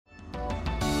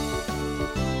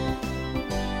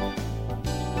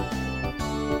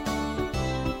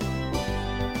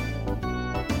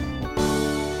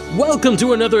Welcome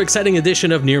to another exciting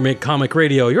edition of Near Mint Comic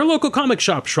Radio, your local comic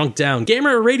shop shrunk down, gamma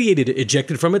irradiated,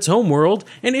 ejected from its home world,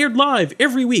 and aired live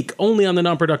every week only on the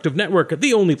Non-Productive Network,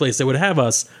 the only place that would have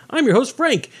us. I'm your host,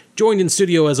 Frank, joined in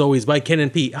studio as always by Ken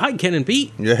and Pete. Hi, Ken and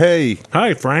Pete. Yeah, hey.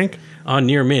 Hi, Frank. On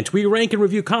Near Mint, we rank and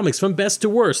review comics from best to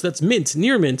worst. That's mint,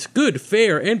 near mint, good,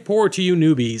 fair, and poor to you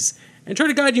newbies. And try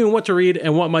to guide you in what to read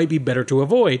and what might be better to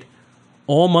avoid.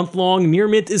 All month long, Near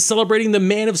Mint is celebrating the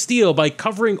Man of Steel by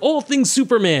covering all things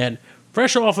Superman.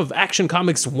 Fresh off of Action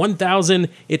Comics 1000,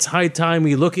 it's high time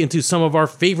we look into some of our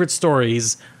favorite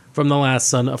stories from the last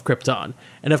son of Krypton.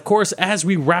 And of course, as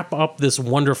we wrap up this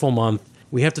wonderful month,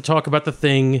 we have to talk about the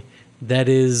thing that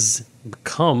is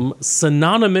become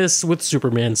synonymous with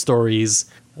Superman stories,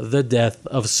 the death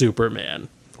of Superman.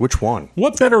 Which one?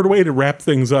 What better way to wrap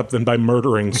things up than by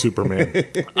murdering Superman?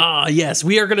 Yes,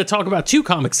 we are going to talk about two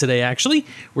comics today, actually.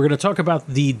 We're going to talk about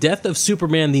the death of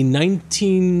Superman, the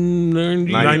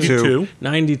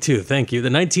 1992, thank you.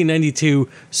 The 1992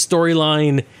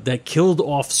 storyline that killed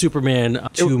off Superman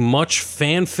to much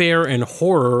fanfare and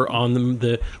horror on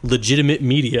the legitimate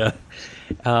media.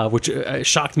 Which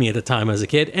shocked me at the time as a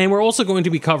kid. And we're also going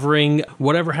to be covering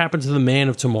Whatever Happened to the Man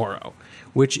of Tomorrow,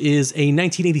 which is a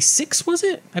 1986, was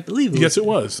it? I believe it was. Yes, it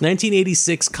was.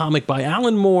 1986 comic by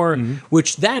Alan Moore,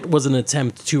 which that was an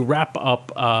attempt to wrap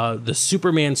up the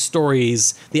Superman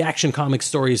stories, the Action Comic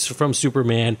stories from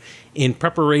Superman in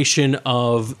preparation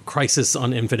of Crisis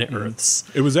on Infinite Earths.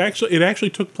 It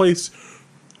actually took place,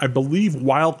 I believe,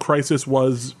 while Crisis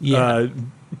was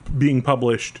being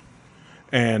published.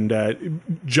 And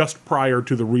just prior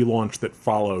to the relaunch that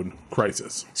followed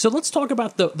Crisis. So let's talk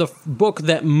about the book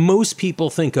that most people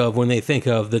think of when they think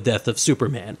of the death of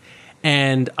Superman.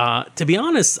 And to be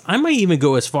honest, I might even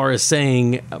go as far as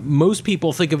saying most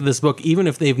people think of this book, even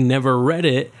if they've never read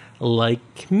it,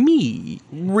 like me.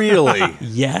 Really?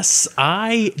 Yes,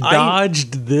 I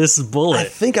dodged this bullet. I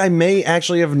think I may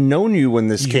actually have known you when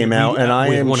this came out, and I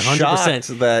am 100%.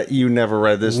 Shocked that you never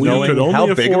read this, knowing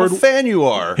how big of a fan you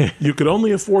are. You could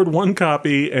only afford one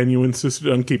copy, and you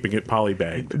insisted on keeping it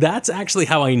polybagged. That's actually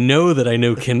how I know that I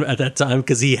know Ken at that time,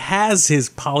 because he has his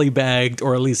polybagged,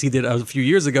 or at least he did a few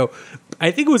years ago.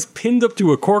 I think it was pinned up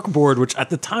to a corkboard, which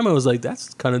at the time I was like,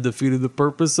 that's kind of defeated the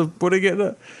purpose of putting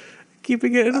it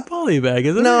keeping it in a poly bag,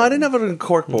 isn't it? No, I didn't have it in a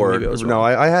corkboard. No,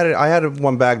 I had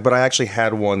one bag, but I actually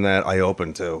had one that I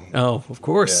opened too. Oh, of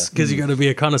course, because you got to be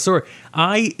a connoisseur.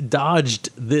 I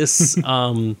dodged this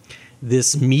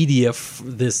this media,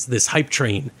 this hype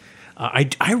train. I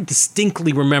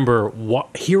distinctly remember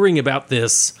hearing about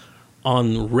this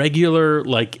on regular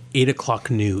 8:00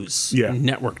 news,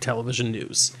 network television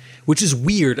news, which is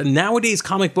weird. And nowadays,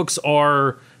 comic books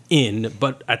are in,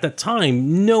 but at that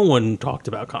time, no one talked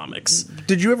about comics.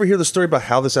 Did you ever hear the story about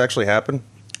how this actually happened?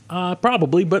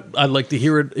 Probably, but I'd like to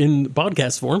hear it in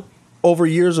podcast form. Over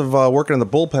years of working in the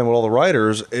bullpen with all the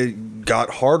writers, it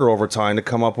got harder over time to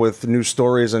come up with new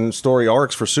stories and story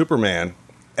arcs for Superman.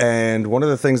 And one of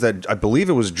the things that I believe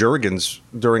it was Jurgens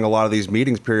during a lot of these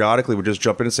meetings periodically would just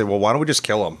jump in and say, well, why don't we just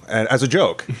kill him? And as a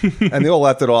joke. And they all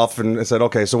laughed it off and said,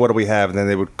 okay, so what do we have? And then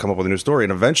they would come up with a new story.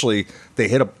 And eventually they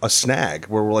hit a snag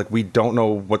where we're like, we don't know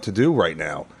what to do right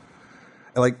now.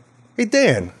 And hey,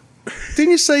 Dan,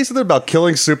 didn't you say something about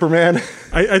killing Superman?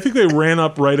 I think they ran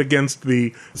up right against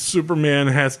the Superman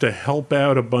has to help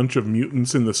out a bunch of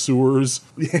mutants in the sewers.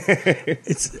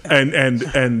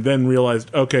 and then realized,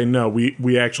 okay, no,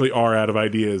 we actually are out of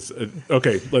ideas.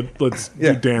 Okay, let's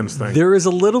do Dan's thing. There is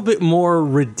a little bit more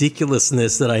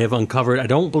ridiculousness that I have uncovered. I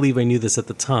don't believe I knew this at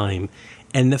the time.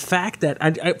 And the fact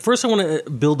that, first I want to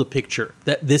build a picture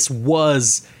that this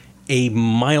was a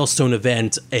milestone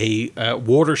event, a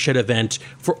watershed event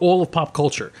for all of pop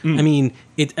culture. I mean,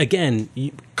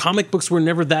 comic books were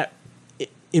never that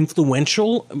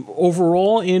influential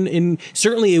overall. In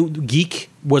certainly, geek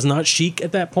was not chic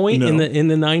at that point in the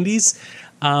 90s.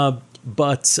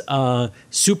 But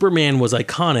Superman was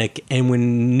iconic, and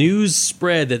when news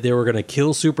spread that they were going to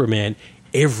kill Superman,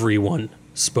 everyone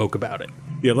spoke about it.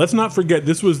 Yeah, let's not forget,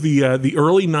 this was the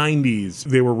early 90s.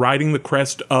 They were riding the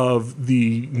crest of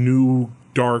the new,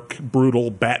 dark, brutal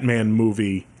Batman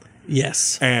movie.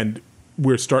 Yes. And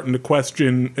we're starting to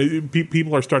question,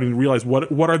 people are starting to realize,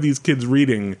 what are these kids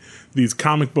reading? These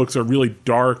comic books are really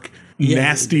dark,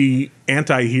 nasty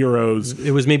anti-heroes.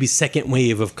 It was maybe second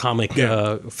wave of comic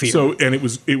fear. So, and it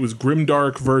was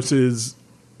grimdark versus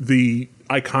the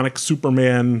iconic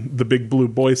Superman, the big blue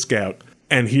Boy Scout.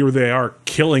 And here they are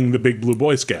killing the big blue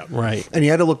Boy Scout. Right. And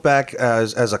you had to look back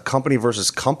as a company versus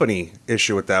company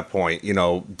issue at that point. You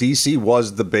know, DC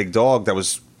was the big dog that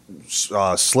was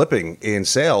slipping in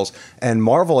sales, and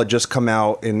Marvel had just come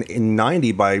out in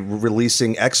 90 by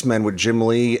releasing X-Men with Jim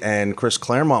Lee and Chris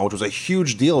Claremont, which was a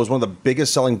huge deal. It was one of the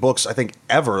biggest selling books I think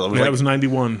ever. It was that was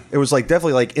 91. It was like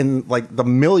definitely like in like the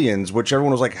millions, which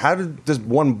everyone was like, how did this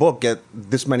one book get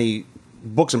this many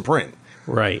books in print?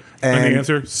 Right. And the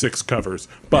answer, 6 covers.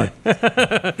 But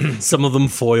some of them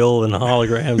foil and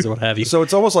holograms or what have you. So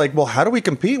it's almost like, well, how do we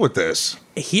compete with this?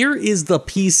 Here is the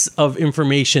piece of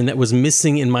information that was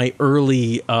missing in my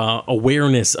early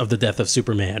awareness of the death of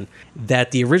Superman.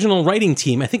 That the original writing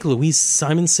team, I think Louise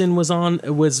Simonson was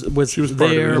She was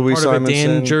there, Louise part of it.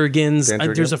 Dan Simonson, Jurgens. Dan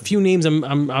Jurgens. There's a few names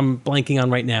I'm blanking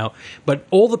on right now, but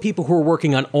all the people who were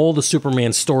working on all the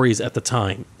Superman stories at the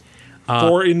time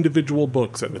 4 individual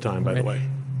books at the time, by the way.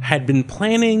 had been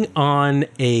planning on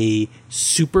a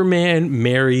Superman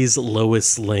marries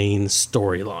Lois Lane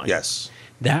storyline. Yes.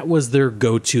 That was their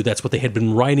go-to. That's what they had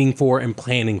been writing for and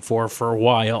planning for a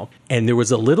while. And there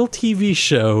was a little TV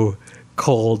show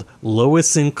called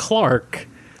Lois and Clark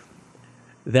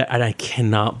and I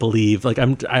cannot believe, like,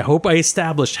 I hope I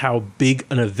established how big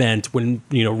an event when,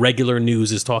 regular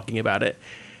news is talking about it.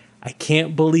 I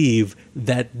can't believe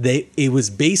that it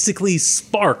was basically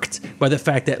sparked by the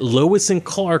fact that Lois and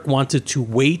Clark wanted to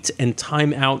wait and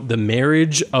time out the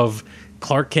marriage of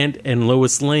Clark Kent and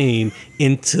Lois Lane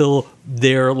until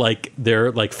their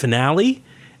finale.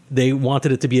 They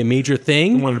wanted it to be a major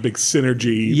thing. They wanted a big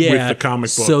synergy with the comic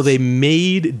books. So they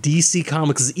made DC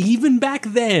Comics. Even back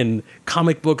then,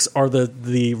 comic books are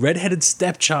the redheaded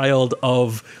stepchild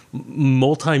of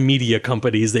multimedia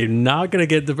companies. They're not going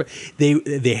to get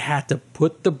they had to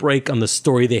put the brake on the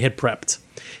story they had prepped.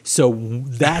 So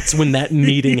that's when that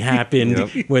meeting happened,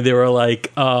 where they were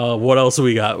like, what else do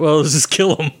we got? Well, let's just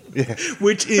kill him. Yeah.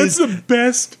 Which is that's the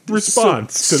best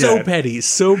response to that. So petty,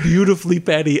 so beautifully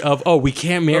petty we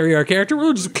can't marry our character,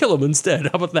 we'll just kill him instead.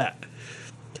 How about that?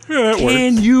 Yeah,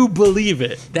 Can you believe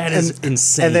it? That is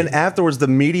insane. And then afterwards, the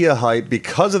media hype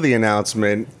because of the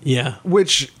announcement,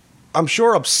 which I'm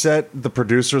sure upset the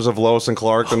producers of Lois and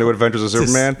Clark, The New Adventures of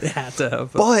Superman.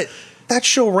 But that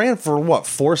show ran for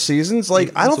 4 seasons?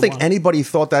 Like, I don't think anybody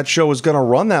thought that show was going to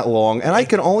run that long. And I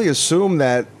can only assume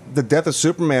that the death of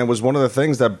Superman was one of the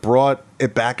things that brought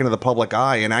it back into the public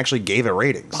eye and actually gave it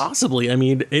ratings. Possibly. I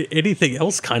mean, anything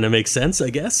else kind of makes sense, I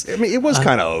guess. I mean, it was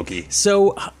kind of okie.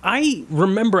 So I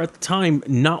remember at the time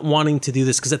not wanting to do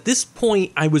this because at this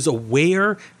point I was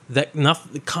aware that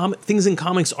things in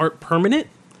comics aren't permanent,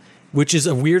 which is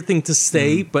a weird thing to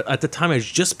say. But at the time I was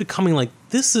just becoming like,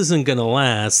 this isn't going to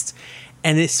last.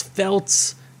 And it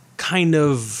felt kind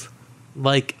of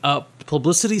like a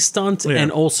publicity stunt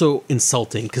and also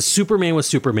insulting because Superman was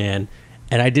Superman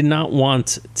and I did not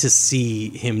want to see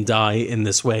him die in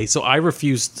this way. So I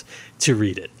refused to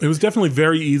read it. It was definitely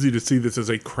very easy to see this as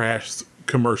a crash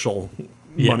commercial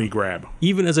money grab.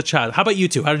 Even as a child. How about you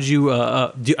two? How did you,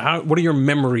 what are your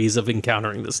memories of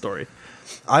encountering this story?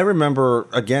 I remember,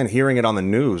 again, hearing it on the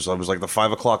news. I was like the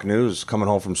 5 o'clock news coming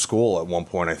home from school at one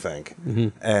point, I think,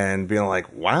 and being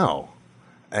like, wow.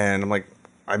 And I'm like,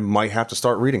 I might have to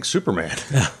start reading Superman.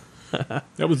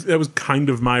 That was kind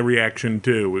of my reaction,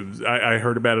 too. I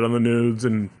heard about it on the news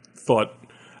and thought,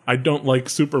 I don't like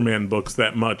Superman books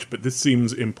that much, but this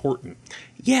seems important.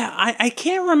 Yeah, I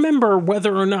can't remember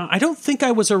whether or not... I don't think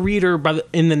I was a reader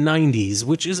in the 90s,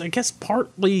 which is, I guess,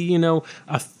 partly,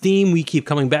 a theme we keep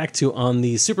coming back to on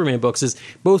these Superman books is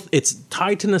both it's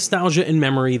tied to nostalgia and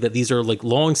memory, that these are like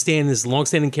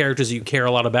long-standing characters you care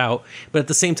a lot about, but at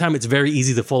the same time, it's very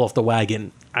easy to fall off the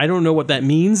wagon. I don't know what that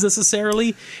means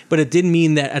necessarily, but it did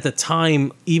mean that at the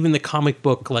time, even the comic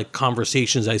book like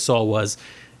conversations I saw was...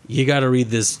 You got to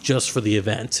read this just for the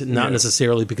event, not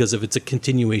necessarily because it's a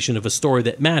continuation of a story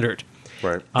that mattered.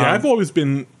 Right. Yeah, I've always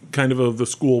been kind of the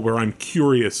school where I'm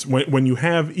curious when you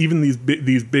have even these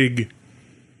big,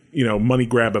 money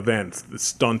grab events, the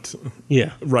stunt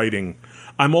writing.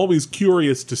 I'm always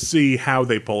curious to see how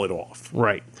they pull it off.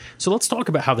 Right. So let's talk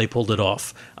about how they pulled it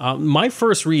off. My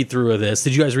first read through of this,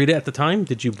 did you guys read it at the time?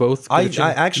 Did you both?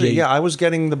 I was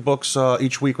getting the books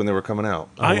each week when they were coming out.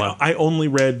 I only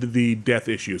read the Death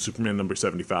issue, Superman number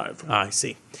 75. I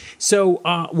see. So,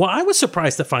 I was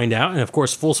surprised to find out, and of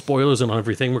course, full spoilers on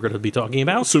everything we're going to be talking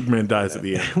about. Superman dies at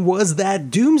the end. Was that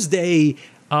Doomsday...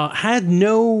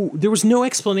 there was no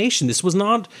explanation. This was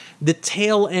not the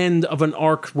tail end of an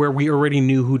arc where we already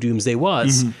knew who Doomsday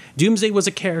was. Doomsday was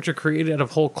a character created out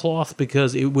of whole cloth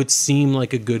because it would seem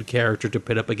like a good character to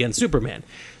pit up against Superman.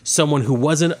 Someone who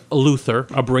wasn't a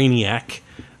Luthor, a brainiac,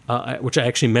 which I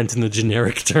actually meant in the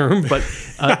generic term, but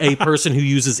a person who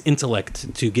uses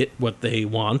intellect to get what they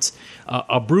want,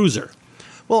 a bruiser.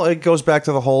 Well, it goes back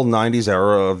to the whole 90s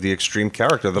era of the extreme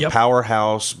character, the Yep.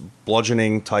 powerhouse,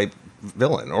 bludgeoning type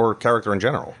villain or character in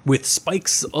general. with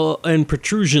spikes and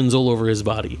protrusions all over his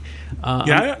body.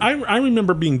 Yeah, I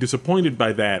remember being disappointed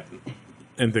by that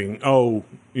and thinking, oh,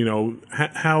 you know,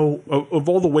 how of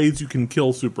all the ways you can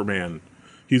kill Superman,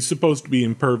 he's supposed to be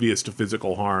impervious to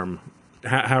physical harm.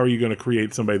 How are you going to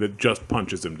create somebody that just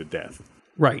punches him to death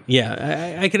Right.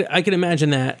 Yeah. I could imagine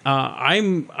that.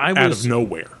 I out was of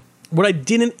nowhere? what I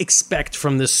didn't expect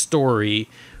from this story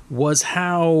was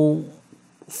how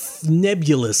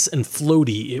nebulous and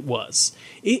floaty it was.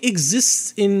 It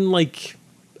exists in like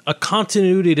a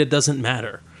continuity that doesn't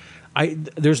matter.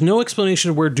 There's no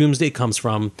explanation of where Doomsday comes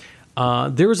from.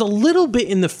 There was a little bit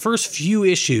in the first few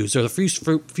issues or the first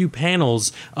few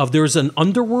panels of there's an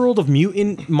underworld of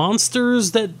mutant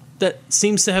monsters that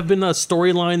seems to have been a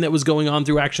storyline that was going on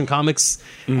through Action Comics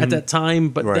at that time,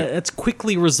 but Right. that's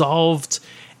quickly resolved.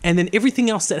 And then everything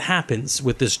else that happens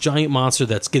with this giant monster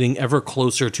that's getting ever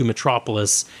closer to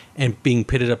Metropolis and being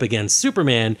pitted up against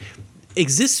Superman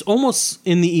exists almost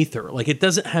in the ether. Like it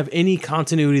doesn't have any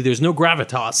continuity. There's no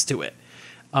gravitas to it.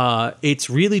 It's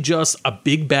really just a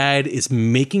big bad is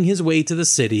making his way to the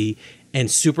city, and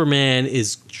Superman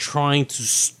is trying to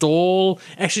stall.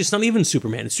 Actually, it's not even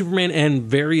Superman. It's Superman and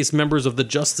various members of the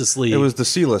Justice League. It was the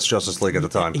C-list Justice League at the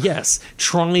time. Yes,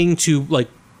 trying to like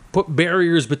put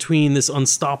barriers between this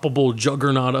unstoppable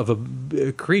juggernaut of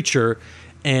a creature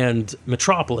and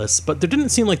Metropolis, but there didn't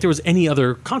seem like there was any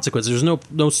other consequence. There's no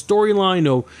storyline,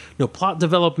 no plot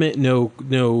development,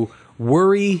 no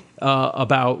worry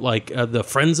about like the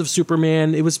friends of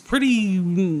Superman. It was pretty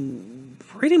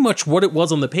much what it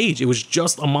was on the page. It was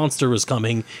just a monster was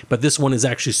coming, but this one is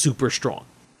actually super strong.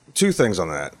 Two things on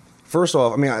that. First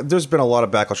off, I mean, there's been a lot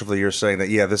of backlash over the years saying that,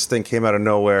 yeah, this thing came out of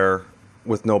nowhere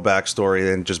with no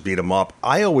backstory and just beat him up.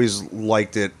 I always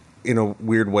liked it in a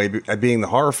weird way, being the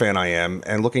horror fan I am,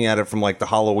 and looking at it from like the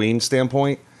Halloween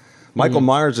standpoint. Michael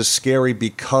Myers is scary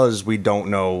because we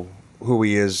don't know who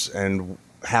he is and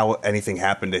how anything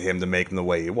happened to him to make him the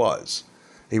way he was.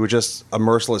 He was just a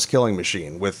merciless killing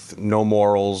machine with no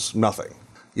morals, nothing.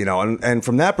 You know, and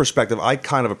from that perspective, I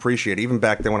kind of appreciate it. Even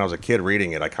back then when I was a kid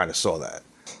reading it, I kind of saw that.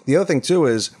 The other thing, too,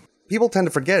 is people tend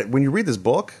to forget, when you read this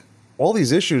book, all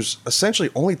these issues essentially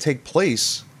only take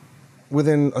place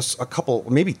within a couple,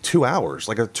 maybe 2 hours,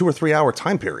 like a 2 or 3 hour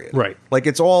time period. Right. Like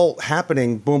it's all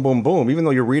happening boom, boom, boom. Even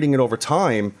though you're reading it over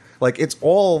time, like it's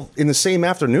all in the same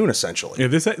afternoon, essentially. Yeah,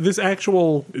 this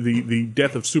actual the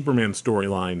Death of Superman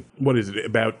storyline. What is it?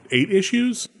 About 8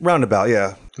 issues? Roundabout,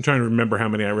 yeah. I'm trying to remember how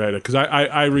many I read it because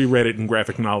I reread it in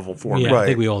graphic novel format. Yeah, I Right.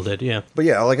 think we all did. Yeah. But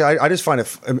yeah, like I just find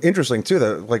it interesting too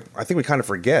that like I think we kind of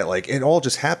forget like it all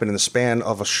just happened in the span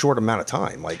of a short amount of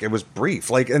time. Like it was brief.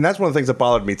 Like, and that's one of the things that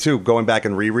bothered me too. Going back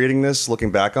and rereading this,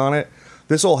 looking back on it,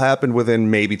 this all happened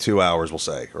within maybe 2 hours, we'll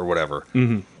say, or whatever.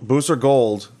 Mm-hmm. Booster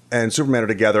Gold and Superman are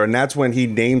together, and that's when he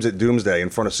names it Doomsday in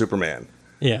front of Superman.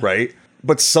 Yeah. Right.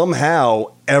 But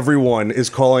somehow everyone is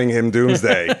calling him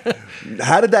Doomsday.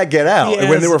 How did that get out? Yes.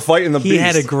 When they were fighting the He Beast?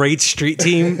 had a great street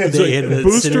team. They had the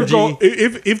Booster synergy. Gold.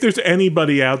 If there's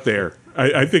anybody out there,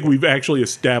 I think we've actually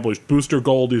established Booster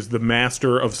Gold is the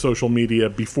master of social media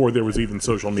before there was even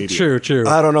social media. True.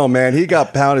 I don't know, man. He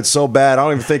got pounded so bad. I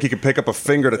don't even think he could pick up a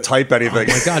finger to type anything.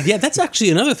 Oh my God, yeah, that's actually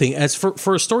another thing. As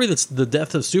for a story that's the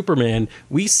death of Superman,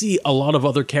 we see a lot of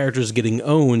other characters getting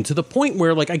owned to the point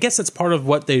where, like, I guess that's part of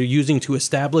what they're using to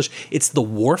establish. It's the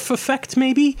Worf effect,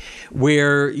 maybe,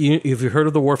 where if you've heard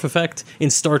of the Worf effect in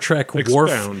Star Trek, Worf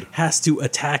Expound. has to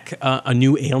attack a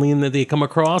new alien that they come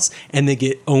across, and they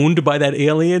get owned by that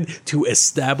alien to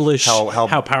establish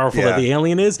how powerful yeah. the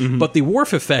alien is. But the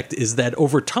Worf effect is that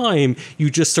over time,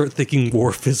 you just start thinking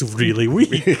Worf is really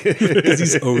weak because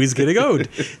he's always getting owned.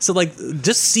 So, like,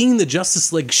 just seeing the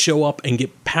Justice League show up and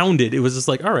get pounded, it was just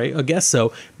like, all right, I guess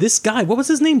so. This guy, what was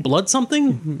his name? Blood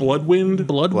something? Bloodwind.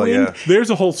 Bloodwind? yeah. There's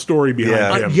a whole story behind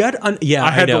Yeah. him. Yeah,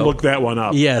 I had to know. look that one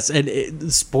up. Yes,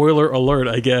 and spoiler alert,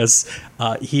 I guess.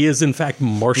 He is, in fact,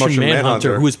 Martian Martian Manhunter,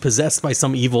 Manhunter. who is possessed by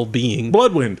some evil being.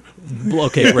 Bloodwind.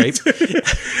 Okay, right.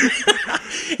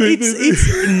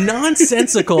 It's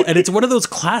nonsensical, and it's one of those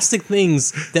classic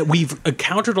things that we've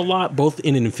encountered a lot, both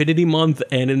in Infinity Month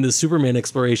and in the Superman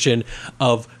exploration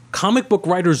of comic book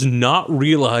writers not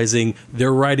realizing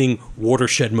they're writing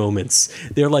watershed moments.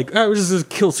 They're like, oh, we're just going to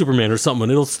kill Superman or something.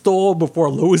 It'll stall before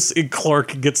Lois and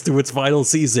Clark gets to its final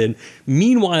season.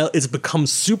 Meanwhile, it's become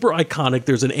super iconic.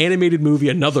 There's an animated movie,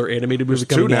 another animated movie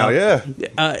coming now, out.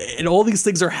 yeah. And all these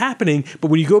things are happening,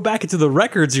 but when you go back into the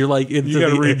records, you're like... You got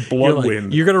to read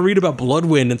Bloodwind. You're going to read about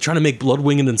Bloodwind and trying to make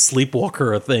Bloodwind and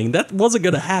Sleepwalker a thing. That wasn't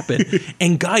going to happen.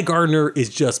 And Guy Gardner is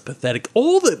just pathetic.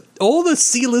 All the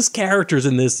C-list characters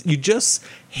in this, you just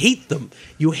hate them.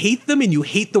 You hate them, and you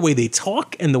hate the way they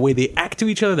talk and the way they act to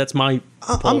each other. That's my...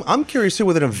 I'm curious, too,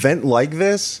 with an event like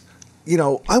this... You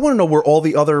know, I want to know where all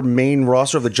the other main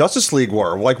roster of the Justice League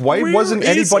were. Like, why wasn't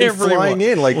anybody flying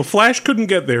in? Like, well, Flash couldn't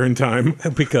get there in time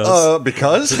because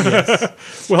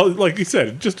well, like you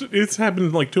said, it's happened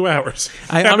in like 2 hours.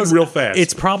 It happened honestly, real fast.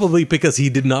 It's probably because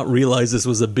he did not realize this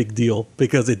was a big deal.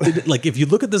 Because it didn't. Like, if you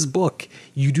look at this book,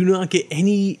 you do not get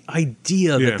any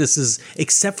idea that this is,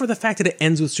 except for the fact that it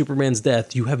ends with Superman's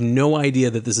death. You have no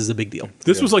idea that this is a big deal.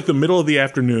 This was like the middle of the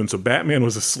afternoon, so Batman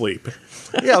was asleep.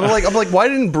 Yeah, I'm like, why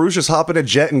didn't Bruce just hop in a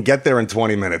jet and get there in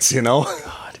 20 minutes? You know.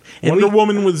 Wonder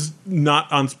Woman was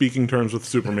not on speaking terms with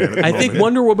Superman. At the I think moment.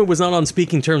 Wonder Woman was not on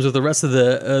speaking terms with the rest of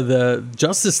the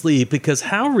Justice League, because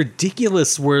how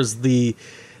ridiculous was the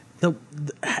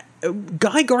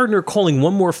Guy Gardner calling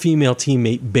one more female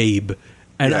teammate babe,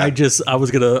 and I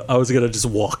was gonna just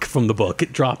walk from the book,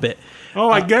 drop it. Oh,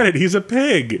 I get it. He's a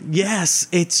pig. Yes,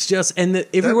 it's just, and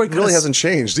everyone that really hasn't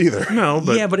changed either. No,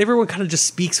 but but everyone kind of just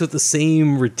speaks with the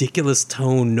same ridiculous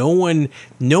tone. No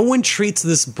one treats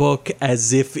this book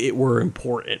as if it were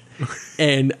important.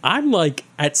 And I'm like,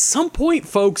 at some point,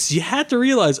 folks, you had to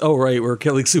realize, oh right, we're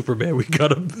killing Superman. We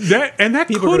gotta that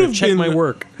people could are have check been my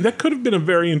work. That could have been a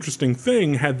very interesting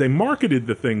thing had they marketed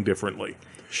the thing differently.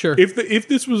 Sure. If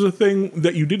this was a thing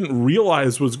that you didn't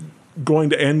realize was going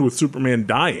to end with Superman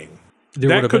dying.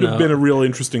 That could have been a real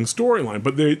interesting storyline,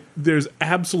 but there's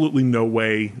absolutely no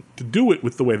way to do it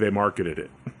with the way they marketed it.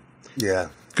 Yeah.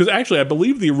 Because actually, I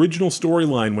believe the original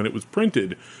storyline when it was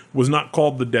printed was not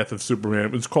called The Death of Superman.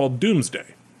 It was called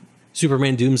Doomsday.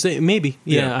 Superman Doomsday, maybe.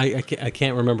 Yeah. I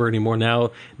can't remember anymore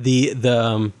now.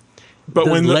 But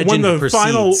when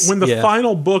the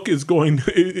final book is going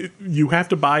to, you have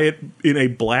to buy it in a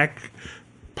black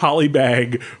poly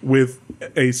bag with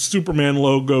a Superman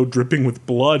logo dripping with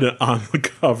blood on the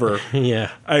cover. Yeah.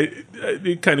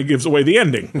 It kind of gives away the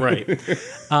ending. Right.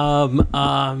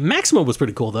 Maxima was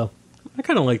pretty cool, though. I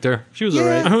kind of liked her. She was all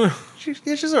right.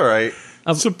 She's all right.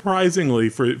 Surprisingly,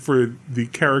 for the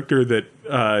character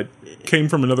that came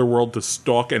from another world to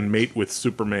stalk and mate with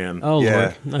Superman. Oh,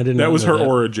 Yeah. Lord. I didn't know That was her that.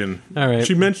 origin. All right.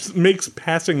 She makes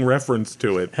passing reference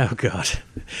to it. Oh, God.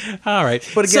 All right.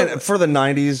 But again, for the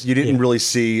 90s, you didn't really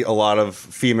see a lot of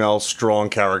female strong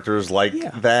characters like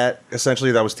that.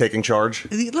 Essentially, that was taking charge.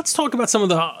 Let's talk about some of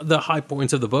the high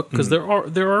points of the book, because there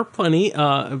are plenty.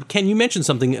 Ken, you mentioned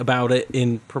something about it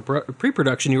in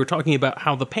pre-production. You were talking about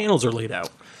how the panels are laid out.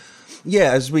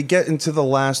 Yeah, as we get into the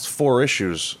last 4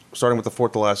 issues, starting with the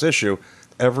 4th to last issue,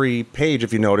 every page,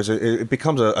 if you notice, it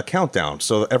becomes a countdown.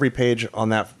 So every page on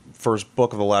that first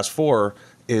book of the last 4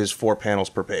 is 4 panels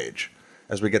per page.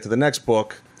 As we get to the next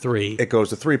book, 3. it goes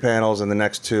to 3 panels, and the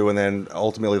next 2, and then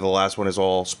ultimately the last one is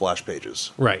all splash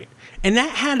pages. Right. And that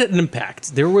had an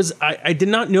impact. There was, I did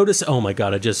not notice, oh my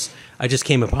God, I just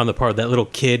came upon the part of that little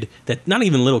kid, that not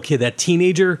even little kid, that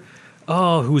teenager,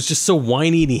 who was just so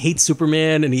whiny, and he hates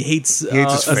Superman, and he hates his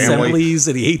family. assemblies,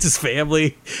 and he hates his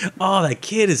family. Oh, that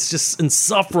kid is just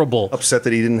insufferable. Upset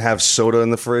that he didn't have soda in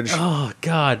the fridge. Oh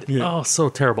God! Yeah. Oh, so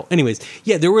terrible. Anyways,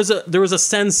 yeah, there was a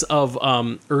sense of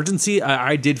urgency.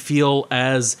 I did feel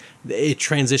as it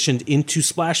transitioned into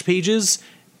splash pages.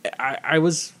 I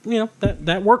was,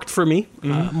 that worked for me,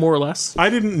 more or less. I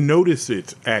didn't notice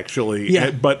it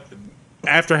actually, but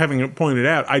after having it pointed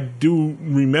out, I do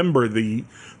remember the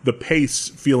pace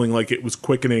feeling like it was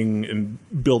quickening and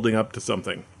building up to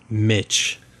something.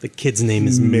 Mitch. The kid's name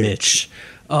is Mitch.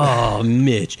 Oh,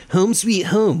 Mitch. Home sweet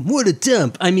home. What a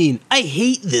dump. I mean, I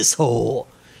hate this hole.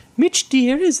 Mitch,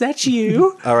 dear, is that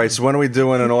you? All right, so when are we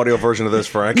doing an audio version of this,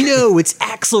 Frank? No, it's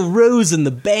Axl Rose and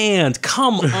the band.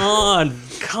 Come on.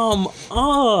 Come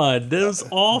on. That was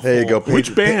awful. There you go.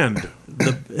 Which band?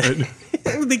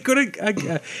 They could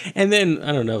have, and then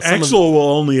I don't know. Axl will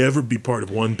only ever be part of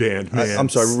one band. Man. I'm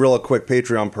sorry, real quick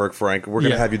Patreon perk, Frank. We're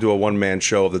going to have you do a one-man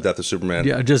show of the Death of Superman.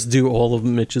 Yeah, just do all of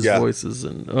Mitch's voices,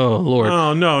 and oh Lord.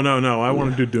 Oh no! I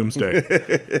want to do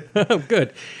Doomsday. Oh,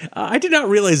 good. I did not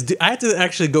realize I had to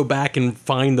actually go back and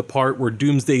find the part where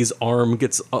Doomsday's arm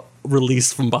gets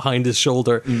released from behind his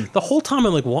shoulder. The whole time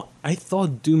I'm like, what? I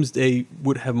thought Doomsday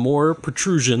would have more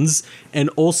protrusions and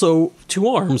also 2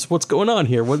 arms. What's going on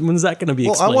here? When's that going to be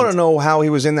explained? I want to know how he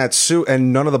was in that suit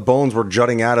and none of the bones were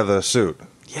jutting out of the suit.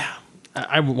 Yeah.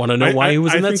 I want to know why he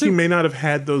was in that suit. I think he may not have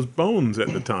had those bones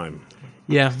at the time.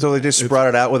 Yeah. So they just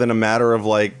sprouted out within a matter of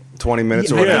like 20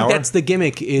 minutes or I an think hour? that's the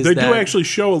gimmick. Is they that, do actually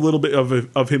show a little bit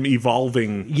of him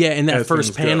evolving. Yeah, in that as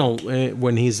first things go. panel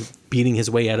when he's beating his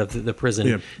way out of the prison.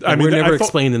 Yeah. We're never I thought-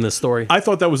 explained in the story. I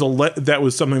thought that was that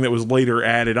was something that was later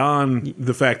added on.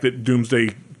 The fact that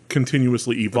Doomsday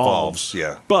continuously evolves.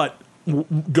 Yeah. But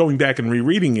going back and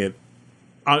rereading it,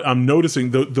 I'm noticing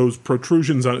those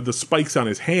protrusions on the spikes on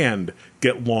his hand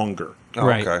get longer. Oh,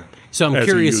 right. okay. So I'm As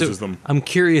he curious. uses them. I'm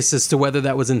curious as to whether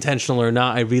that was intentional or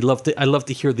not. I'd love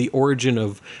to hear the origin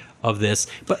of this.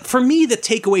 But for me, the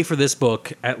takeaway for this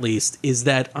book, at least, is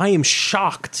that I am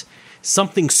shocked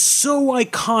something so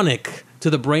iconic to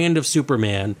the brand of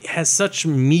Superman has such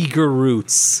meager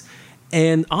roots.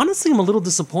 And honestly, I'm a little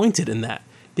disappointed in that.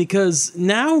 Because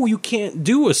now you can't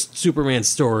do a Superman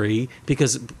story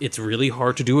because it's really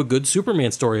hard to do a good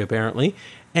Superman story, apparently.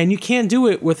 And you can't do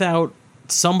it without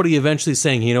somebody eventually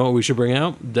saying, you know what we should bring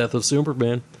out? Death of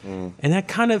Superman. And that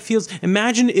kind of feels...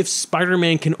 Imagine if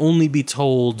Spider-Man can only be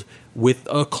told with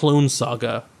a Clone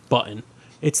Saga button.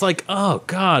 It's like, oh,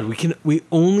 God, we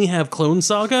only have Clone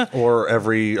Saga? Or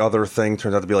every other thing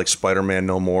turns out to be like Spider-Man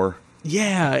No More.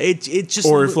 Yeah, it just...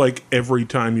 Or if, like, every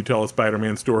time you tell a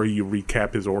Spider-Man story, you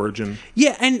recap his origin.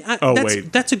 Yeah, and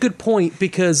wait. that's a good point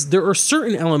because there are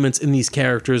certain elements in these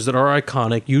characters that are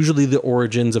iconic, usually the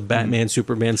origins of Batman,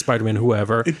 Superman, Spider-Man,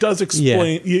 whoever. It does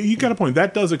explain... You got a point.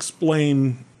 That does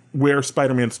explain where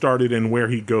Spider-Man started and where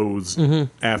he goes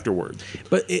afterwards.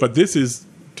 But this is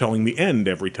telling the end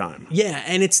every time. Yeah,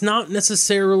 and it's not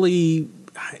necessarily...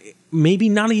 Maybe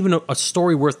not even a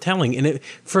story worth telling. And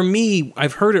for me,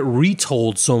 I've heard it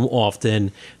retold so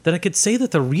often that I could say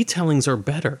that the retellings are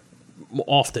better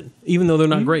often, even though they're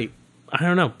not great. I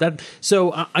don't know.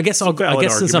 I guess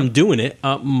since I'm doing it,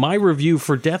 my review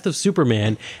for Death of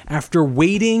Superman, after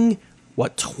waiting,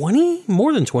 what,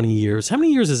 more than 20 years? How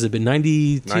many years has it been?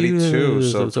 92,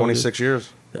 so 26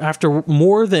 years. After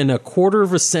more than a quarter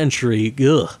of a century,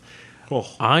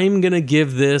 I'm going to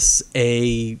give this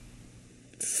a...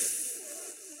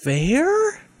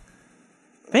 Fair.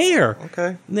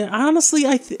 Okay. Honestly,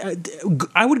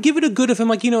 I would give it a good if I'm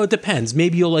like, it depends.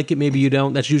 Maybe you'll like it, maybe you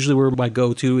don't. That's usually where my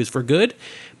go-to is for good.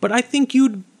 But I think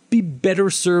you'd be better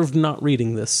served not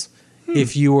reading this.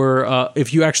 If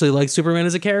you actually like Superman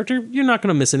as a character, you're not going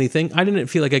to miss anything. I didn't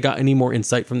feel like I got any more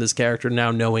insight from this character now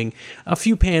knowing a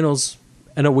few panels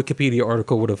and a Wikipedia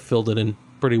article would have filled it in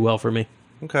pretty well for me.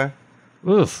 Okay.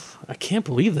 Oof, I can't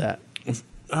believe that.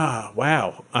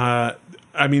 Wow.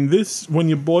 I mean, this, when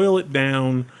you boil it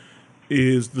down,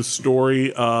 is the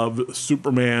story of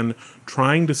Superman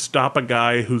trying to stop a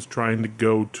guy who's trying to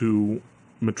go to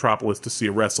Metropolis to see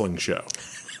a wrestling show.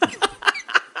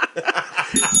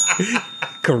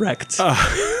 Correct. I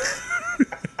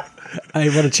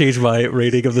want to change my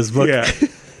rating of this book. Yeah.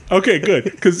 Okay, good.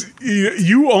 Because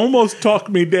you almost talked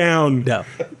me down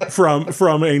from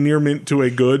a near mint to a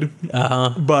good.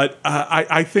 But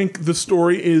I think the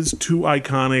story is too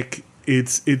iconic.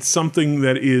 It's something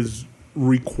that is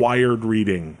required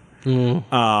reading. And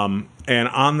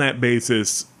on that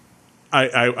basis,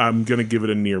 I'm going to give it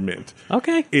a near mint.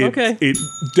 Okay. It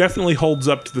definitely holds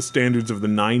up to the standards of the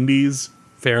 90s.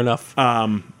 Fair enough.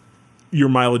 Your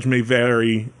mileage may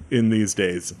vary in these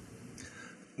days.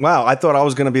 Wow, I thought I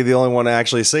was going to be the only one to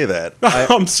actually say that.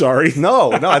 I'm sorry.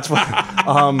 No, it's fine.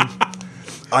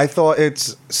 I thought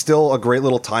it's still a great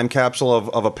little time capsule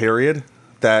of a period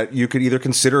that you could either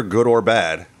consider good or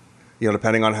bad,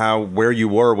 depending on where you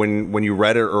were when you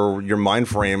read it or your mind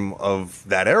frame of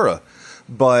that era.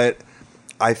 But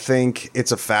I think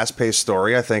it's a fast-paced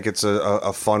story. I think it's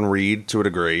a fun read to a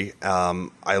degree.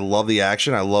 I love the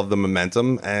action. I love the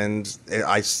momentum, and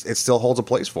it still holds a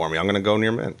place for me. I'm going to go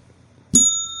near mint.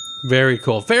 Very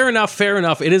cool. Fair enough.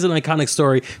 It is an iconic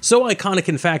story. So iconic,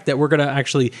 in fact, that we're going to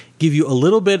actually give you a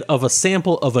little bit of a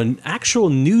sample of an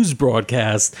actual news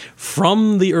broadcast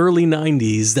from the early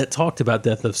 90s that talked about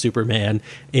Death of Superman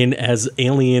in as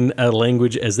alien a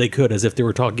language as they could, as if they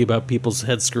were talking about people's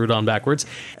heads screwed on backwards.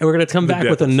 And we're going to come back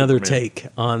with another take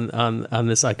on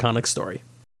this iconic story.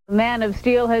 Man of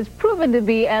Steel has proven to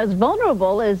be as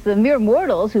vulnerable as the mere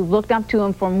mortals who've looked up to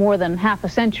him for more than half a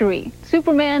century.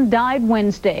 Superman died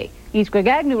Wednesday. East Greg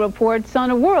Agnew reports on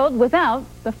a world without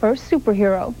the first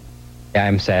superhero. Yeah,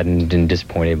 I'm saddened and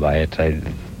disappointed by it. I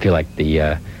feel like what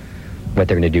they're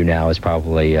going to do now is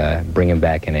probably bring him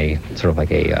back in a sort of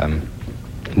like a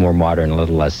more modern, a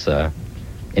little less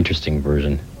interesting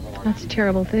version. That's a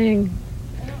terrible thing.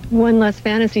 One less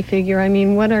fantasy figure. I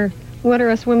mean, what are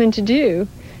us women to do?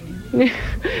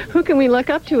 Who can we look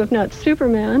up to if not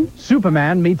Superman?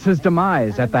 Superman meets his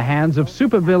demise at the hands of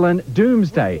supervillain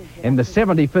Doomsday in the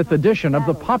 75th edition of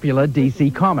the popular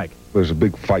DC comic. There's a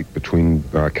big fight between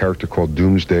a character called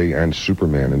Doomsday and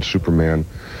Superman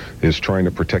is trying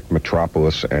to protect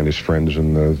Metropolis and his friends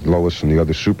and Lois and the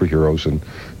other superheroes,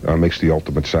 and makes the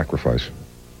ultimate sacrifice.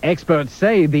 Experts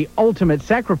say the ultimate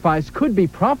sacrifice could be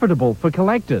profitable for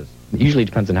collectors. It usually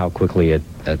depends on how quickly a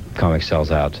comic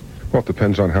sells out. Well, it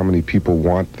depends on how many people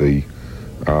want the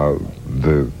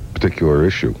particular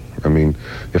issue. I mean,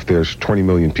 if there's 20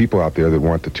 million people out there that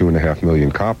want the 2.5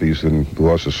 million copies, then the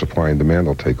laws of supply and demand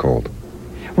will take hold.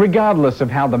 Regardless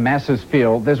of how the masses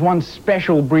feel, there's one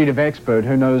special breed of expert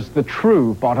who knows the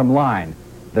true bottom line,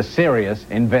 the serious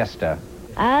investor.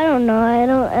 I don't know. I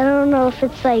don't know if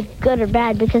it's like good or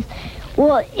bad because,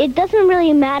 well, it doesn't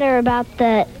really matter about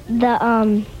the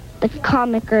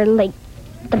comic or like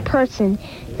the person.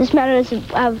 This matters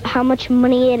of how much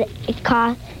money it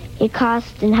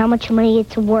costs and how much money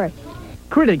it's worth.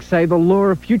 Critics say the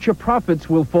lure of future profits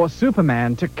will force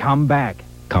Superman to come back.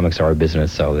 Comics are a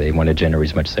business, so they want to generate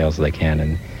as much sales as they can,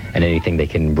 and anything they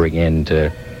can bring in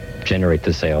to generate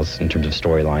the sales in terms of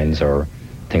storylines or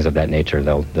things of that nature,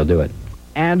 they'll do it.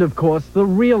 And, of course, the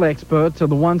real experts are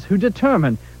the ones who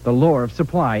determine the law of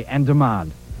supply and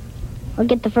demand. I'll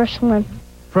get the first one.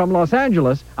 From Los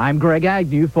Angeles, I'm Greg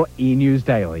Agnew for E! News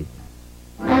Daily.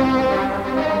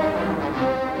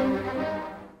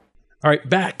 All right,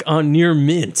 back on Near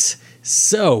Mint.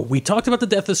 So, we talked about the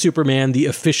death of Superman, the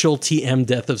official TM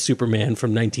death of Superman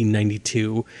from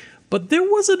 1992. But there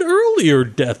was an earlier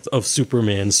death of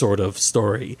Superman sort of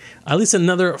story. At least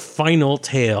another final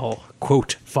tale,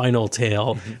 quote, final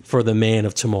tale for the Man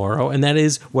of Tomorrow. And that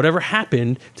is Whatever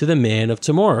Happened to the Man of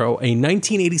Tomorrow, a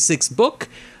 1986 book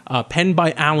penned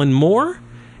by Alan Moore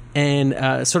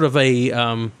and sort of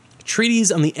a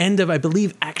treatise on the end of, I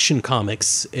believe, Action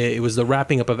Comics. It was the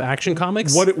wrapping up of Action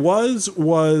Comics. What it was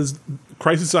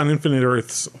Crisis on Infinite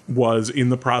Earths was in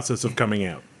the process of coming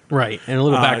out. Right, and a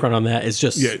little background on that is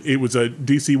just... Yeah, it was a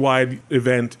DC-wide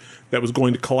event that was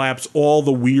going to collapse all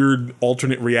the weird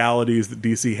alternate realities that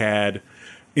DC had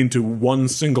into one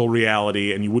single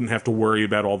reality, and you wouldn't have to worry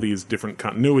about all these different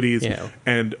continuities. Yeah.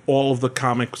 And all of the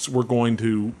comics were going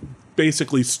to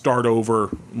basically start over,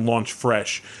 launch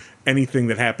fresh. Anything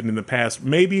that happened in the past,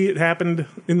 maybe it happened,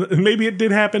 maybe it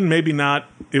did happen, maybe not.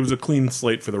 It was a clean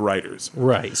slate for the writers.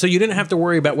 Right. So you didn't have to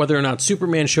worry about whether or not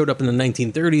Superman showed up in the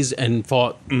 1930s and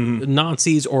fought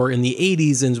Nazis, or in the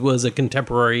 80s and was a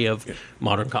contemporary of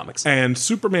modern comics. And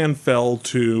Superman fell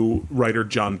to writer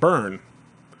John Byrne,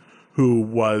 who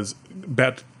was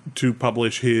about to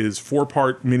publish his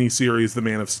 4-part miniseries, The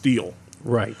Man of Steel.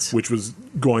 Right. Which was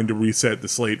going to reset the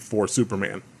slate for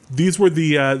Superman. These were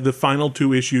the final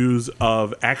 2 issues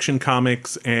of Action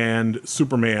Comics and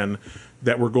Superman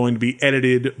that were going to be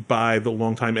edited by the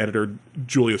longtime editor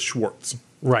Julius Schwartz.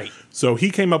 Right. So he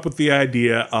came up with the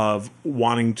idea of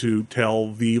wanting to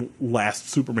tell the last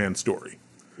Superman story.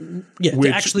 Yeah, to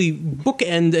actually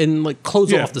bookend and like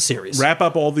close off the series. Wrap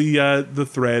up all the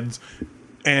threads.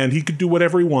 And he could do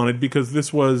whatever he wanted because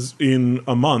this was, in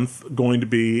a month, going to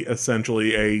be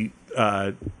essentially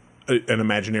an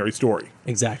imaginary story.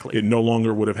 Exactly. It no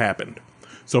longer would have happened.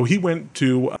 So he went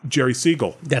to Jerry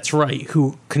Siegel. That's right,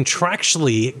 who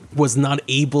contractually was not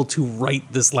able to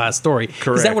write this last story.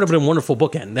 Because that would have been a wonderful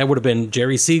bookend. That would have been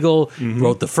Jerry Siegel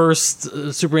wrote the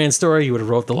first Superman story. He would have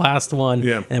wrote the last one.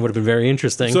 Yeah. And it would have been very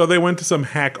interesting. So they went to some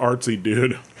hack artsy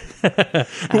dude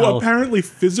who apparently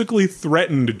physically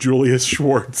threatened Julius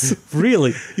Schwartz.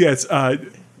 Really? Yes.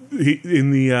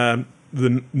 In the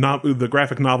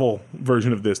graphic novel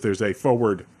version of this, there's a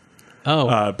foreword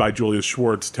by Julius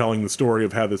Schwartz telling the story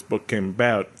of how this book came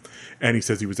about. And he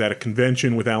says he was at a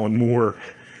convention with Alan Moore,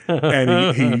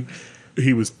 and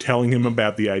he was telling him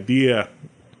about the idea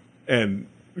and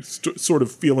sort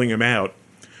of feeling him out.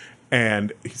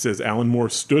 And he says Alan Moore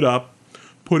stood up,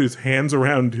 put his hands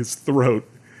around his throat,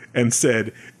 and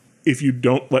said, "If you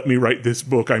don't let me write this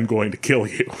book, I'm going to kill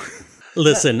you."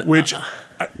 Listen. Which,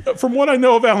 from what I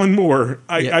know of Alan Moore,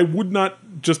 I would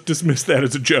not just dismiss that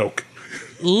as a joke.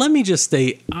 Let me just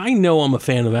state, I know I'm a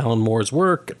fan of Alan Moore's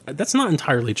work. That's not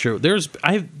entirely true. There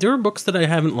are books that I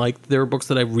haven't liked. There are books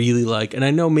that I really like. And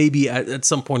I know maybe at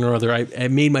some point or other, I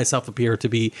made myself appear to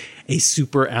be a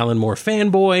super Alan Moore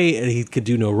fanboy, and he could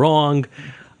do no wrong.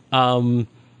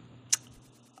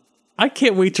 I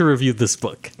can't wait to review this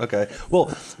book. Okay.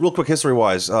 Well, real quick,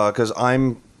 history-wise, because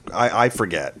I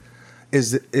forget.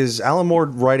 Is Alan Moore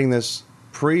writing this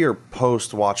pre or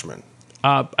post Watchmen?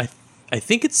 I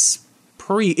think it's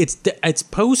it's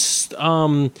post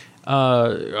Swamp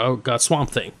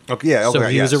Thing. Okay, yeah, okay, so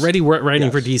he was yes. already writing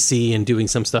Yes. for DC and doing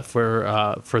some stuff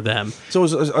for them. So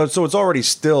it's already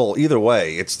still, either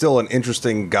way, it's still an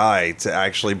interesting guy to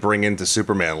actually bring into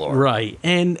Superman lore. Right.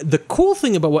 And the cool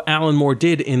thing about what Alan Moore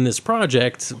did in this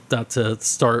project, not to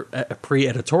start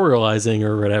pre-editorializing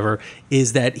or whatever,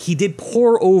 is that he did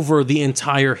pour over the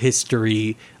entire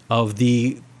history of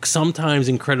the sometimes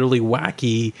incredibly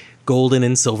wacky Golden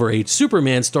and Silver Age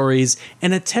Superman stories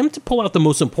and attempt to pull out the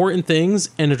most important things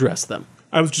and address them.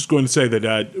 I was just going to say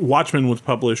that Watchmen was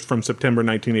published from September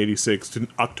 1986 to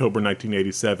October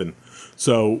 1987.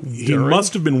 So he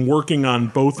must have been working on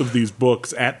both of these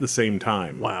books at the same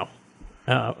time. Wow.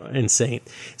 Insane.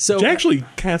 So Which actually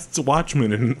casts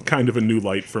Watchmen in kind of a new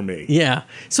light for me. Yeah.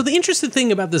 So the interesting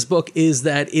thing about this book is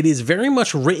that it is very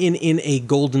much written in a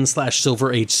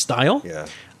Golden/Silver Age style. Yeah.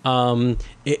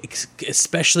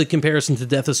 Especially comparison to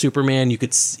Death of Superman,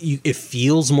 it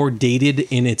feels more dated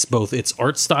in its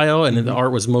art style, and the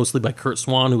art was mostly by Kurt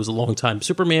Swan, who was a longtime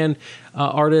Superman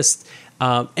artist,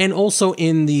 and also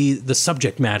in the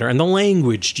subject matter and the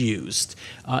language used.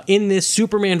 In this,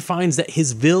 Superman finds that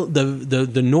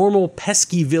the normal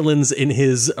pesky villains in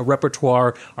his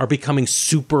repertoire are becoming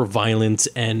super violent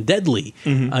and deadly,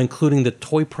 including the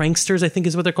toy pranksters, I think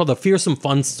is what they're called, the fearsome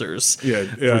funsters.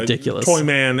 Yeah, ridiculous.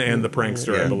 Toyman and the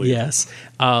Prankster, I believe. Yes.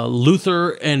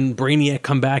 Luthor and Brainiac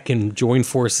come back and join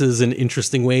forces in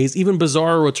interesting ways. Even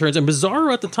Bizarro returns, and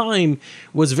Bizarro at the time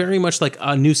was very much like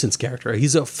a nuisance character.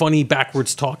 He's a funny,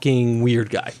 backwards talking, weird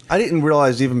guy. I didn't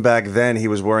realize even back then he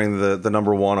was wearing the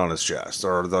number 1 on his chest,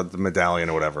 or the medallion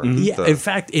or whatever. Yeah, in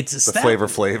fact, it's the Flavor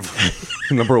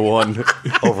Flav number 1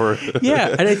 over.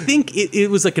 Yeah, and I think it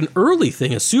was like an early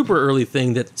thing, a super early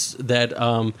thing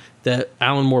that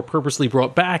Alan Moore purposely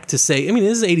brought back to say, I mean,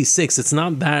 this is 86. It's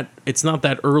not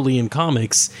that early in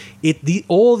comics.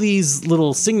 All these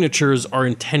little signatures are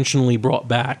intentionally brought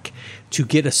back to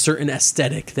get a certain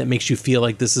aesthetic that makes you feel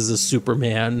like this is a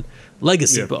Superman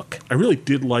legacy book. I really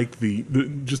did like the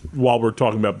just while we're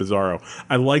talking about Bizarro,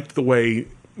 I liked the way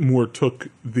Moore took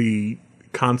the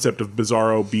concept of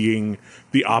Bizarro being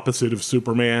the opposite of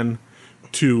Superman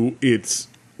to its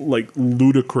like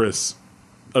ludicrous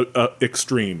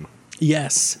extreme.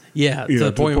 Yes, yeah, To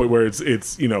the point where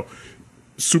it's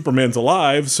Superman's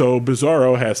alive, so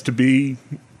Bizarro has to be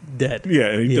dead. Yeah,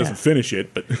 and he doesn't finish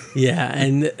it, but yeah,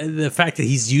 and the fact that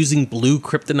he's using blue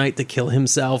kryptonite to kill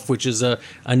himself, which is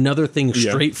another thing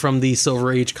straight from the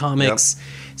Silver Age comics. Yep.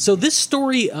 So this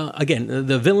story, again,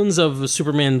 the villains of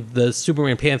Superman, the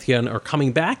Superman Pantheon, are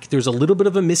coming back. There's a little bit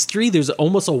of a mystery. There's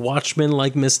almost a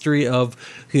Watchmen-like mystery of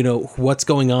what's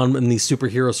going on in these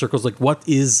superhero circles. Like what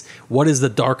is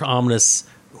the dark, ominous?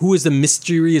 Who is the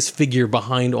mysterious figure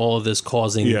behind all of this,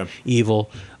 causing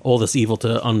evil? All this evil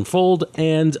to unfold,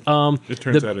 and it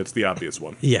turns out it's the obvious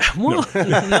one. Yeah, well,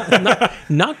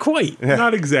 not quite. Yeah.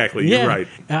 Not exactly. You're right.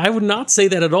 I would not say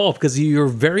that at all because you're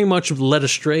very much led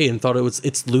astray and thought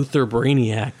it's Luthor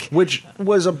Brainiac, which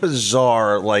was a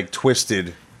bizarre, like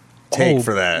twisted take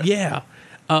for that. Yeah,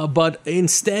 but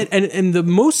instead, and the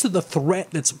most of the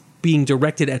threat that's being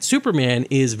directed at Superman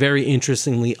is very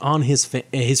interestingly on his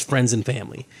friends and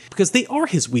family, because they are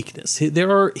his weakness. There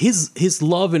are his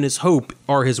love and his hope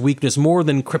are his weakness more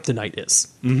than kryptonite is.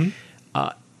 Mm-hmm.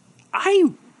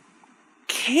 I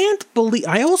can't believe.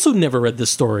 I also never read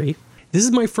this story. This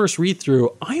is my first read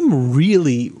through. I'm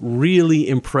really, really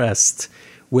impressed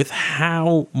with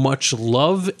how much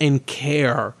love and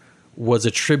care was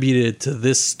attributed to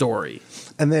this story,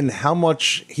 and then how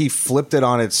much he flipped it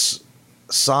on its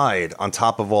side on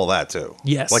top of all that too.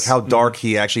 Yes, like how dark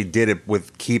he actually did it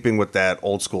with keeping with that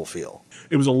old school feel.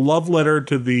 It was a love letter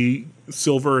to the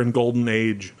Silver and Golden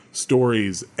Age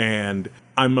stories, and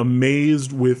I'm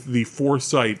amazed with the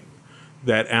foresight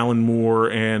that Alan Moore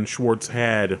and Schwartz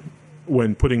had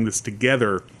when putting this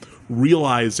together,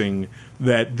 realizing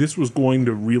that this was going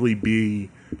to really be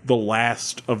the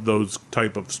last of those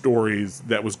type of stories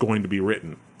that was going to be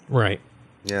written. Right.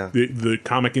 Yeah. The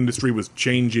comic industry was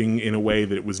changing in a way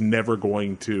that it was never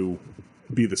going to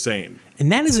be the same.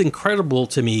 And that is incredible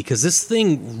to me because this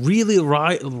thing really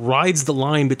rides the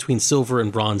line between Silver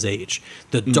and Bronze Age.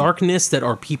 The darkness that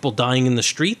are people dying in the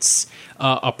streets,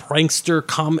 a prankster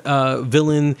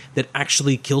villain that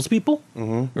actually kills people,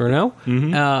 and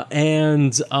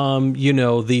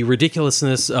the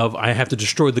ridiculousness of I have to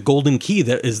destroy the golden key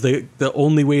that is the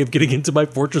only way of getting into my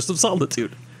Fortress of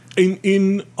Solitude.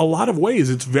 In a lot of ways,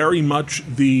 it's very much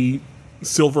the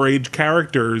Silver Age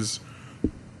characters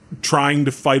trying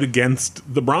to fight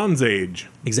against the Bronze Age.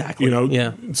 Exactly. You know,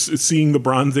 Yeah. seeing the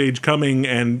Bronze Age coming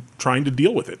and trying to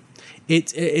deal with it.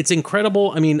 It's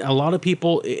incredible. I mean, a lot of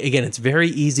people, again, it's very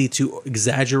easy to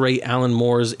exaggerate Alan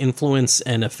Moore's influence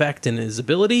and effect and his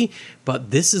ability, but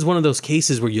this is one of those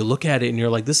cases where you look at it and you're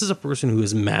like, this is a person who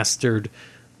has mastered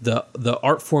the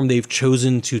art form they've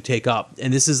chosen to take up.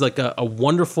 And this is like a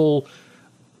wonderful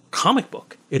comic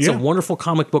book. It's a wonderful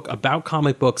comic book about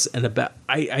comic books, and about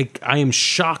I am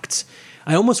shocked.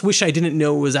 I almost wish I didn't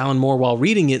know it was Alan Moore while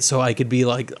reading it, so I could be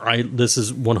like, this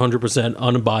is 100%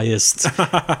 unbiased,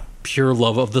 pure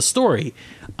love of the story.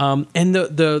 And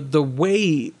the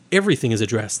way everything is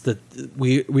addressed, that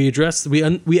we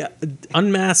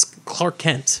unmask Clark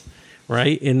Kent,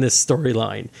 right, in this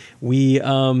storyline. We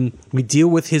deal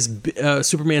with his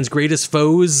Superman's greatest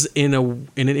foes in an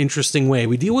interesting way.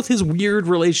 We deal with his weird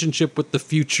relationship with the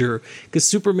future, because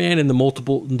Superman in the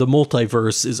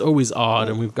multiverse is always odd,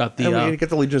 and we've got we get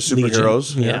the Legion of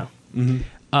Superheroes. Yeah. Mm-hmm.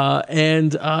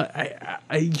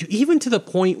 I even to the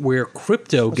point where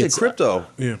Crypto gets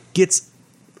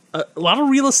a lot of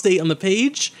real estate on the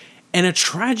page, and a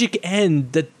tragic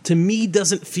end that to me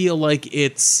doesn't feel like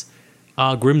it's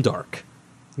grimdark.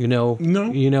 No.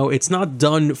 It's not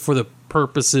done for the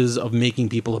purposes of making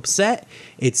people upset.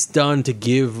 It's done to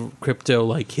give Crypto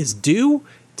like his due,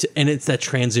 and it's that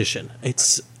transition.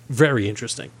 It's very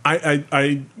interesting.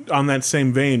 I on that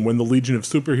same vein, when the Legion of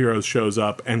Superheroes shows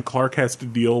up and Clark has to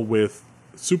deal with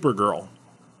Supergirl,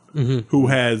 who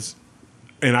has,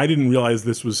 and I didn't realize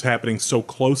this was happening so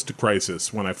close to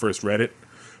Crisis when I first read it,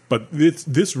 but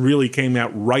this really came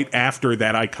out right after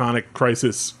that iconic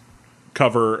Crisis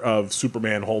cover of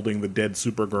Superman holding the dead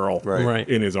Supergirl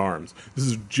in his arms. This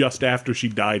is just after she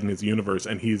died in his universe,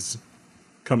 and he's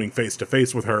coming face to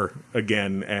face with her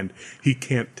again, and he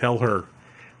can't tell her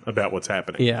about what's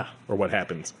happening. Yeah. Or what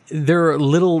happens. There are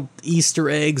little Easter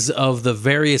eggs of the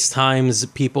various times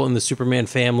people in the Superman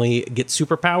family get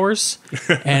superpowers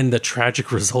and the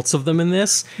tragic results of them in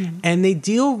this. Mm-hmm. And they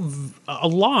deal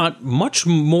much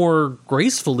more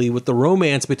gracefully with the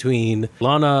romance between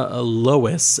Lana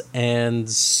Lois and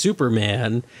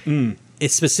Superman.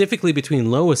 It's specifically between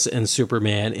Lois and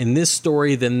Superman in this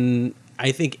story than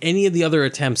I think any of the other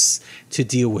attempts to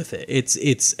deal with it.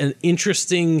 It's an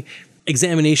interesting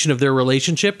examination of their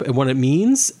relationship and what it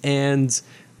means and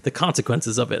the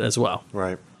consequences of it as well.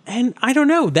 Right. And I don't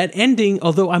know, that ending,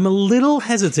 although I'm a little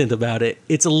hesitant about it,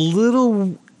 there's a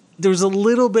little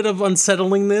bit of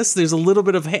unsettlingness. There's a little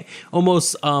bit of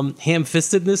almost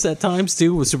ham-fistedness at times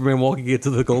too, with Superman walking into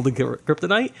the golden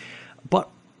kryptonite. But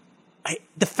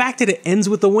the fact that it ends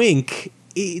with a wink,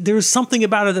 there's something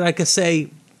about it that I could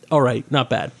say, all right, not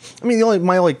bad. I mean,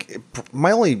 my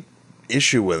only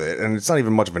issue with it, and it's not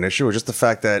even much of an issue, is just the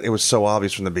fact that it was so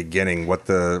obvious from the beginning what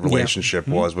the relationship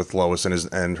was with Lois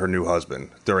and her new husband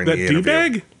during the interview. That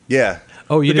D-bag? Yeah.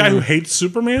 Oh, the guy who hates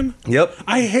Superman? Yep.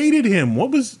 I hated him.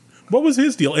 What was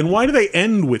his deal, and why do they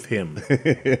end with him?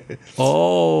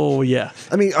 Oh yeah.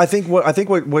 I mean, I think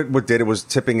what did it was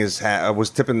tipping his hat. Was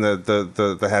tipping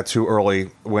the hat too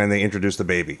early when they introduced the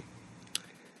baby.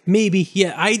 Maybe,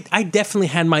 yeah. I definitely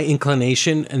had my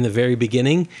inclination in the very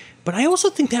beginning, but I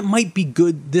also think that might be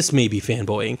good. This may be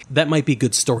fanboying. That might be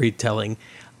good storytelling.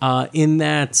 In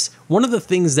that, one of the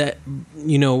things that,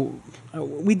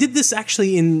 we did this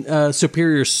actually in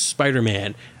Superior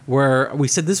Spider-Man, where we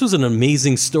said this was an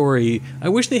amazing story. I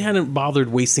wish they hadn't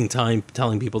bothered wasting time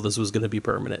telling people this was going to be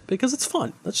permanent, because it's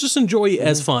fun. Let's just enjoy it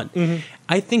as fun. Mm-hmm.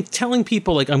 I think telling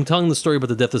people, like, I'm telling the story about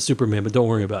the death of Superman, but don't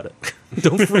worry about it.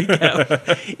 Don't freak out,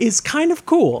 is kind of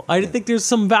cool. I think there's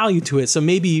some value to it. So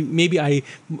maybe I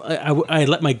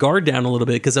let my guard down a little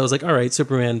bit, because I was like, all right,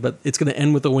 Superman, but it's going to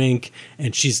end with a wink,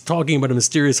 and she's talking about a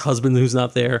mysterious husband who's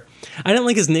not there. I didn't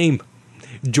like his name,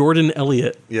 Jordan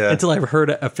Elliott, until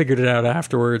I figured it out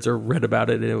afterwards or read about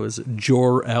it, and it was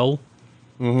Jor-El.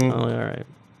 Mm-hmm. Oh, all right.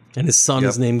 And his son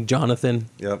is named Jonathan.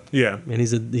 Yep. Yeah. And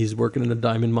he's working in a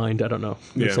diamond mine. I don't know.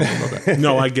 Yeah. About that.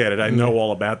 No, I get it. I know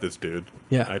all about this dude.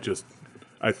 Yeah.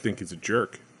 I think he's a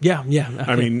jerk. Yeah, yeah.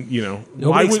 Okay. I mean,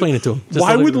 Nobody explain it to him.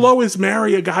 Why would Lois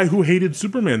marry a guy who hated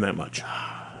Superman that much?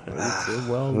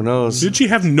 Well, who knows? Did she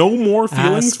have no more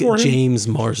feelings for him? James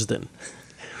Marsden.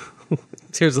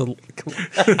 Here's a... All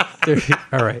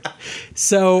right.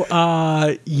 So,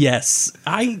 yes.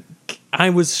 I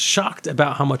was shocked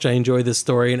about how much I enjoyed this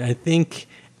story, and I think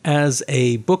as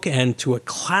a bookend to a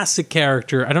classic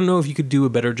character, I don't know if you could do a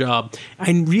better job.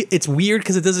 It's weird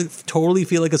because it doesn't totally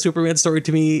feel like a Superman story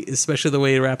to me, especially the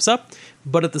way it wraps up.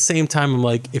 But at the same time, I'm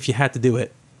like, if you had to do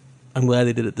it, I'm glad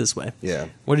they did it this way. Yeah.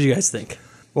 What did you guys think?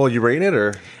 Well, you rating it,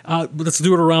 or let's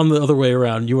do it around the other way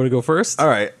around. You want to go first? all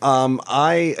right?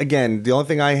 The only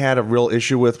thing I had a real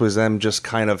issue with was them just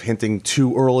kind of hinting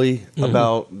too early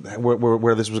about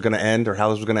where this was going to end or how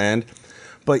this was going to end.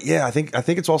 But yeah, I think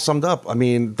it's all summed up. I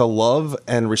mean, the love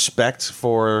and respect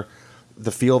for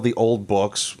the feel of the old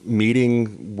books,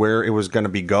 meeting where it was going to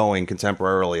be going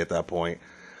contemporarily at that point.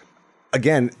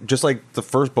 Again, just like the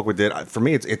first book we did, for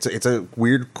me, it's a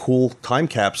weird, cool time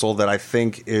capsule that I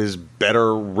think is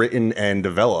better written and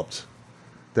developed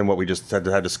than what we just had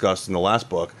discussed in the last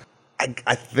book.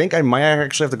 I think I might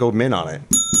actually have to go min on it.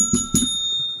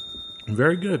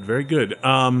 Very good, very good.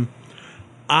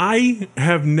 I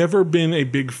have never been a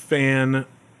big fan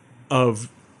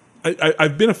of...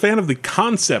 I've been a fan of the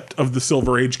concept of the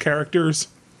Silver Age characters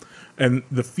and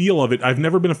the feel of it. I've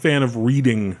never been a fan of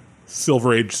reading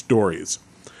Silver Age stories.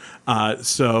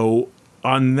 So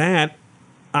on that,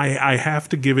 I have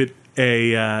to give it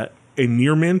a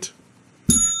near mint.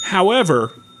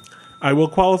 However, I will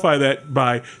qualify that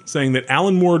by saying that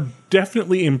Alan Moore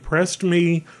definitely impressed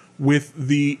me with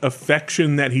the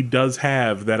affection that he does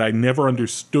have that I never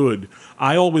understood.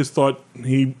 I always thought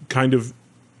he kind of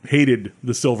hated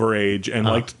the Silver Age and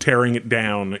liked tearing it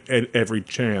down at every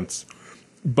chance.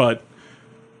 But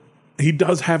he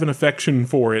does have an affection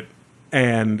for it,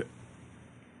 and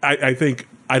I think...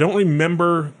 I don't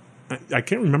remember... I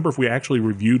can't remember if we actually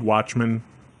reviewed Watchmen,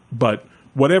 but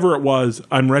whatever it was,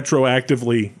 I'm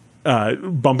retroactively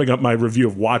bumping up my review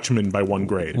of Watchmen by 1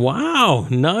 grade. Wow,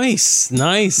 nice.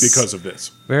 Because of this.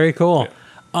 Very cool. Yeah.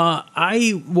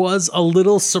 I was a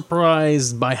little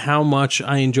surprised by how much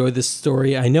I enjoyed this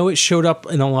story. I know it showed up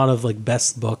in a lot of like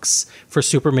best books for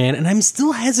Superman, and I'm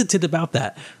still hesitant about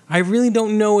that. I really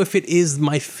don't know if it is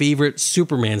my favorite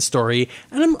Superman story.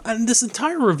 And this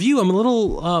entire review, I'm a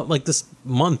little like this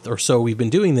month or so we've been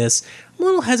doing this, I'm a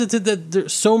little hesitant that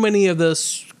there's so many of the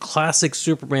classic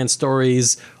Superman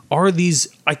stories are these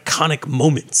iconic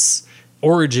moments,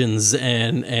 origins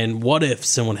and what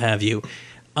ifs and what have you.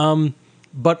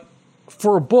 But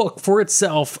for a book, for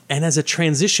itself, and as a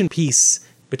transition piece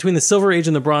between the Silver Age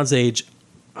and the Bronze Age,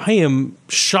 I am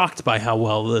shocked by how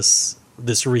well this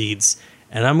reads.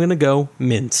 And I'm going to go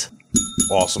mint.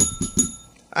 Awesome.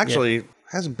 Actually,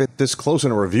 hasn't been this close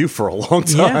in a review for a long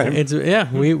time. It's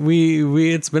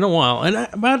been a while. And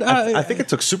I think it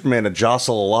took Superman to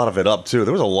jostle a lot of it up, too.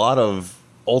 There was a lot of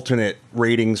alternate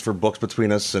ratings for books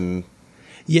between us, and...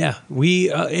 Yeah,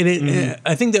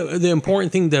 I think that the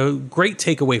important thing, the great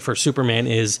takeaway for Superman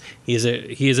is he is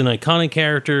an iconic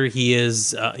character.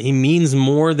 He means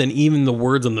more than even the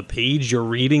words on the page you're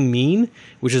reading mean,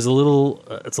 which is a little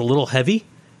heavy,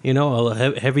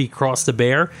 a heavy cross to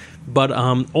bear. But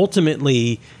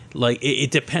ultimately, like it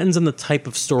depends on the type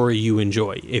of story you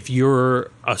enjoy. If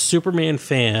you're a Superman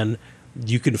fan,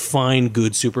 you can find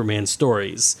good Superman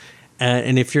stories.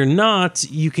 And if you're not,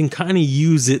 you can kind of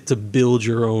use it to build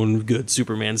your own good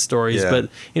Superman stories. Yeah.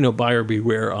 But, buyer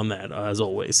beware on that, as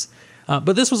always.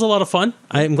 But this was a lot of fun.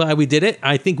 I'm glad we did it.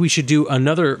 I think we should do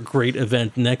another great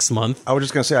event next month. I was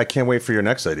just going to say, I can't wait for your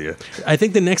next idea. I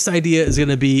think the next idea is going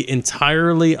to be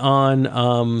entirely on...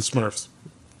 Smurfs.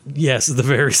 Yes, the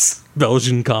very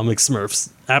Belgian comic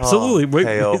Smurfs. Absolutely.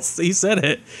 He said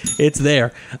it. It's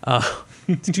there.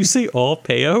 Did you say all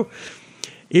Peo?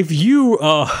 If you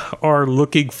are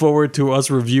looking forward to us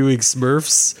reviewing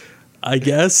Smurfs, I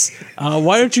guess,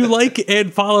 why don't you like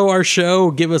and follow our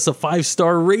show? Give us a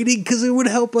 5-star rating because it would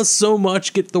help us so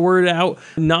much get the word out.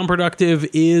 Nonproductive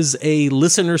is a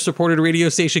listener-supported radio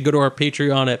station. Go to our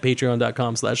Patreon at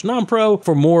patreon.com/nonpro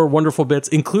for more wonderful bits,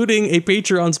 including a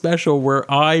Patreon special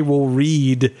where I will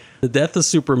read The Death of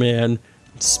Superman,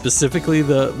 specifically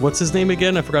what's his name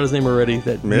again? I forgot his name already.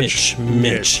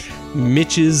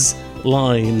 Mitch's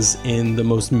lines in the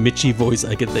most Mitchy voice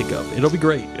I could think of. It'll be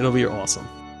great. It'll be awesome.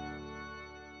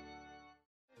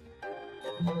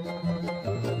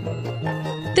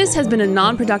 This has been a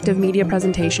non-productive media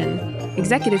presentation.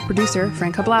 Executive producer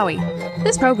Frank Hablawi.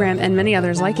 This program and many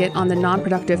others like it on the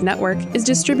Non-Productive Network is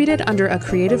distributed under a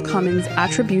Creative Commons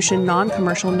Attribution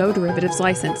Non-Commercial No Derivatives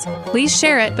license. Please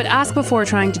share it, but ask before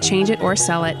trying to change it or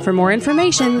sell it. For more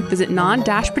information, visit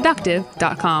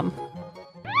non-productive.com.